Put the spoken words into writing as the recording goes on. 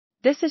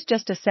This is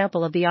just a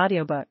sample of the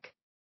audiobook.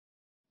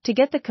 To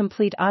get the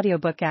complete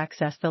audiobook,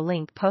 access the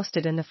link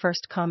posted in the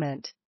first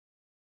comment.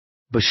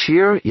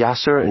 Bashir,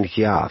 Yasser, and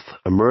Ghiath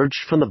emerged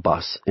from the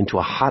bus into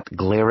a hot,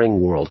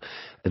 glaring world,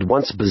 at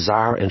once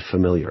bizarre and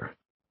familiar.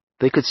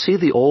 They could see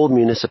the old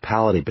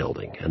municipality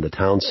building and the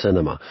town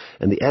cinema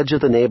and the edge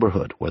of the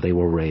neighborhood where they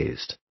were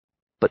raised.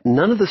 But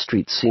none of the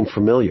streets seemed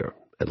familiar,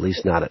 at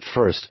least not at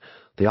first.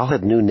 They all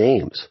had new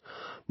names.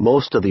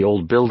 Most of the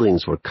old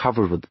buildings were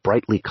covered with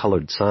brightly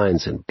colored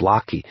signs in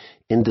blocky,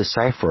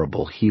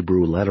 indecipherable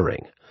Hebrew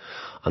lettering.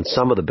 On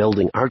some of the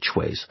building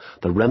archways,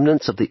 the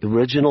remnants of the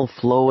original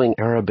flowing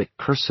Arabic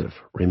cursive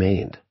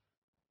remained.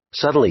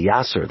 Suddenly,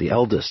 Yasser, the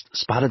eldest,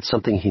 spotted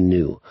something he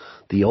knew,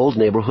 the old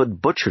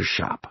neighborhood butcher's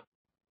shop.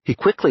 He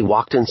quickly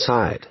walked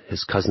inside,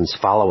 his cousins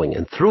following,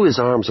 and threw his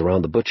arms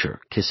around the butcher,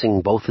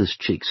 kissing both his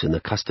cheeks in the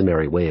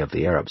customary way of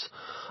the Arabs.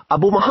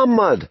 "Abu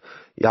Muhammad!"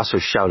 Yasser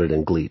shouted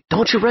in glee.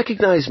 "Don't you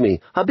recognize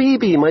me?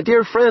 Habibi, my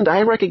dear friend,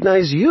 I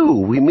recognize you.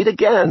 We meet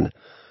again."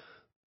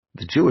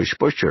 The Jewish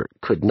butcher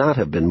could not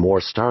have been more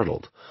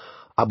startled.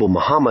 Abu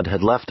Muhammad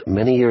had left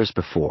many years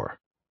before.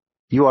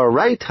 "You are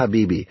right,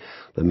 Habibi,"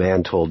 the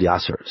man told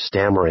Yasser,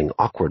 stammering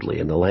awkwardly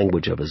in the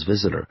language of his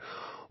visitor.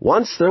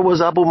 "Once there was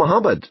Abu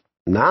Muhammad.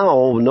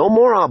 Now no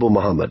more Abu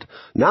Muhammad.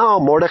 Now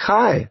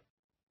Mordecai."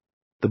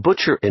 The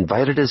butcher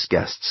invited his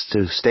guests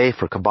to stay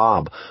for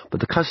kebab,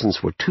 but the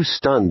cousins were too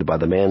stunned by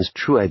the man's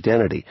true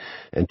identity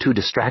and too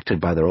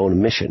distracted by their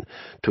own mission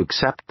to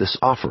accept this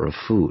offer of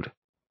food.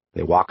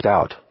 They walked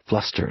out,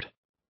 flustered.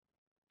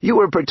 "You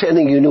were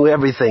pretending you knew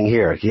everything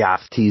here,"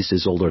 Ghiath teased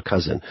his older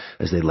cousin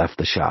as they left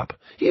the shop.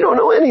 "You don't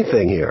know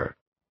anything here."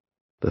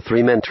 The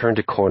three men turned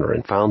a corner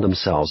and found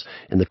themselves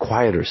in the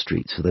quieter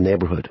streets of the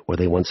neighborhood where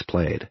they once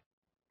played.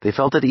 They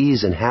felt at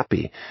ease and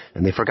happy,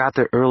 and they forgot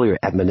their earlier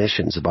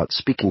admonitions about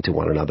speaking to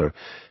one another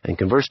and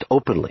conversed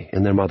openly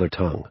in their mother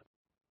tongue.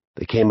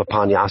 They came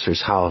upon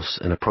Yasser's house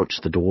and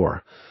approached the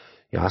door.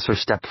 Yasser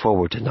stepped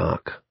forward to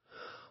knock.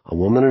 A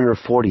woman in her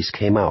 40s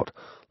came out,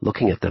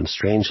 looking at them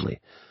strangely.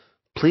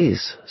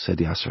 "Please," said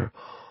Yasser,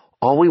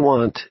 "all we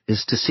want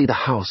is to see the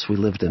house we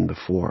lived in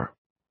before."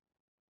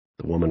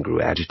 The woman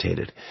grew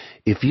agitated.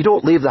 "If you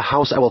don't leave the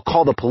house, I will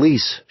call the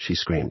police," she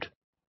screamed.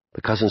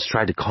 The cousins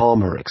tried to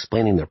calm her,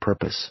 explaining their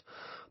purpose.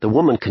 The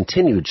woman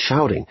continued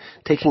shouting,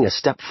 taking a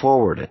step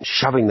forward and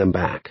shoving them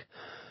back.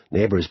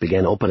 Neighbors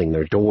began opening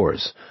their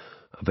doors.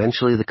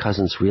 Eventually the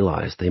cousins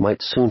realized they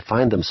might soon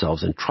find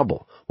themselves in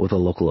trouble with the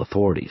local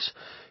authorities,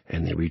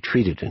 and they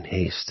retreated in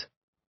haste.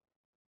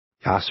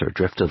 Yasser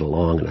drifted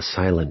along in a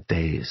silent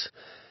daze.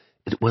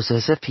 It was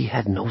as if he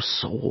had no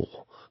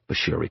soul,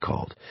 Bashir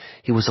recalled.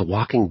 He was a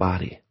walking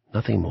body,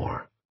 nothing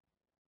more.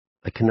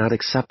 "I cannot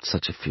accept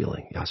such a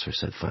feeling," Yasser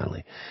said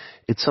finally.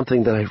 "It's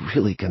something that I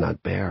really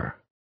cannot bear."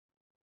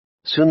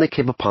 Soon they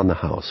came upon the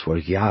house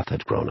where Ghiath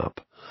had grown up.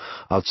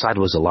 Outside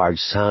was a large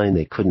sign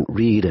they couldn't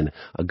read and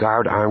a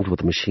guard armed with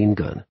a machine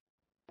gun.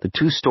 The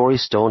 2-story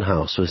stone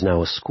house was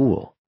now a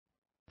school.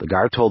 The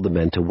guard told the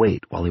men to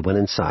wait while he went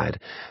inside,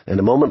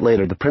 and a moment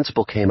later the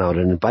principal came out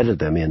and invited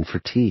them in for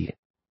tea.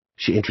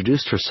 She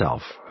introduced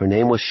herself. Her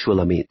name was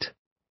Shulamit.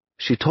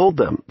 She told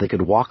them they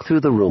could walk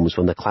through the rooms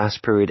when the class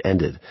period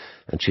ended,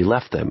 and she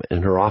left them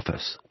in her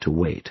office to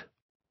wait.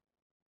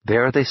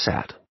 There they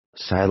sat,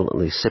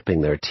 silently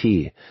sipping their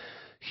tea.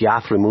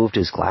 Ghiath removed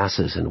his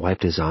glasses and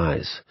wiped his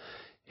eyes.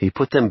 He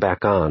put them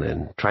back on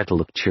and tried to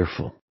look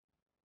cheerful.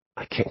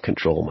 "I can't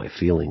control my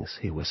feelings,"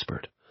 he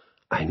whispered.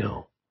 "I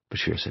know,"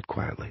 Bashir said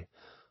quietly.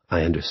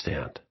 "I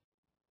understand."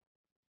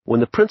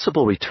 When the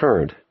principal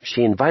returned,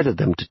 she invited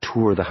them to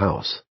tour the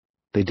house.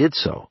 They did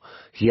so,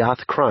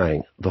 Ghiath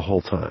crying the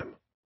whole time.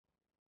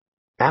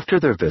 After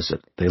their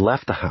visit, they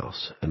left the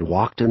house and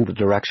walked in the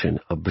direction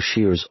of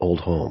Bashir's old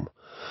home.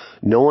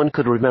 No one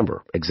could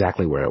remember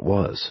exactly where it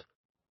was.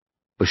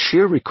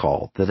 Bashir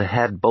recalled that it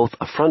had both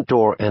a front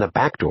door and a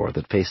back door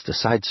that faced a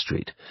side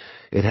street.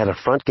 It had a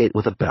front gate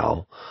with a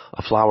bell,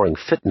 a flowering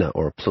fitna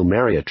or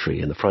plumeria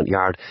tree in the front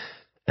yard,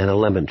 and a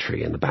lemon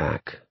tree in the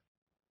back.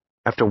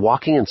 After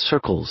walking in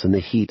circles in the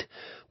heat,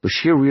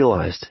 Bashir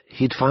realized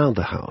he'd found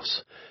the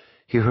house.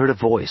 He heard a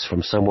voice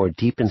from somewhere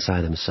deep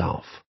inside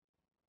himself.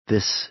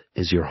 "This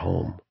is your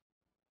home."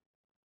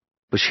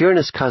 Bashir and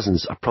his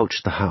cousins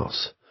approached the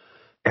house.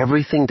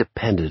 Everything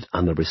depended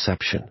on the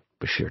reception,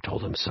 Bashir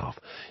told himself.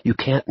 You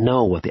can't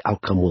know what the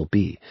outcome will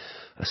be,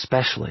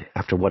 especially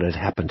after what had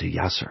happened to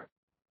Yasser.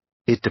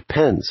 "It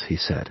depends," he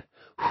said,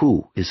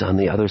 "who is on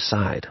the other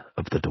side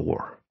of the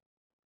door."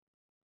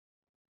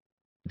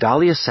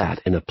 Dalia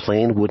sat in a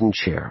plain wooden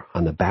chair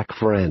on the back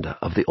veranda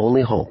of the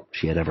only home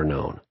she had ever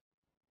known.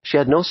 She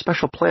had no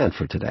special plan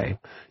for today.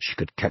 She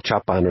could catch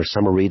up on her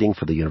summer reading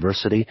for the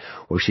university,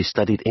 where she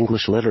studied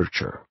English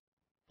literature.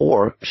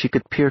 Or she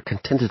could peer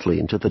contentedly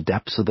into the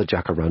depths of the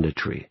jacaranda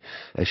tree,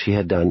 as she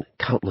had done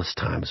countless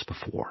times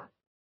before.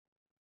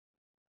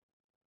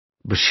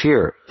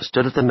 Bashir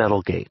stood at the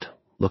metal gate,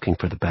 looking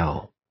for the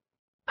bell.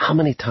 How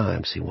many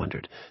times, he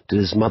wondered, did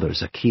his mother,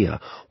 Zakia,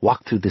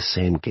 walk through this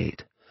same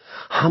gate?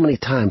 How many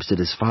times did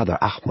his father,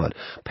 Ahmad,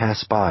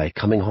 pass by,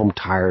 coming home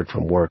tired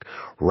from work,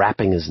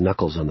 rapping his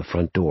knuckles on the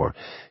front door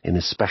in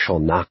his special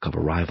knock of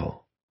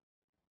arrival?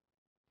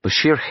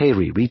 Bashir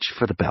Al-Khairi reached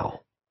for the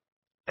bell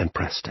and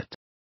pressed it.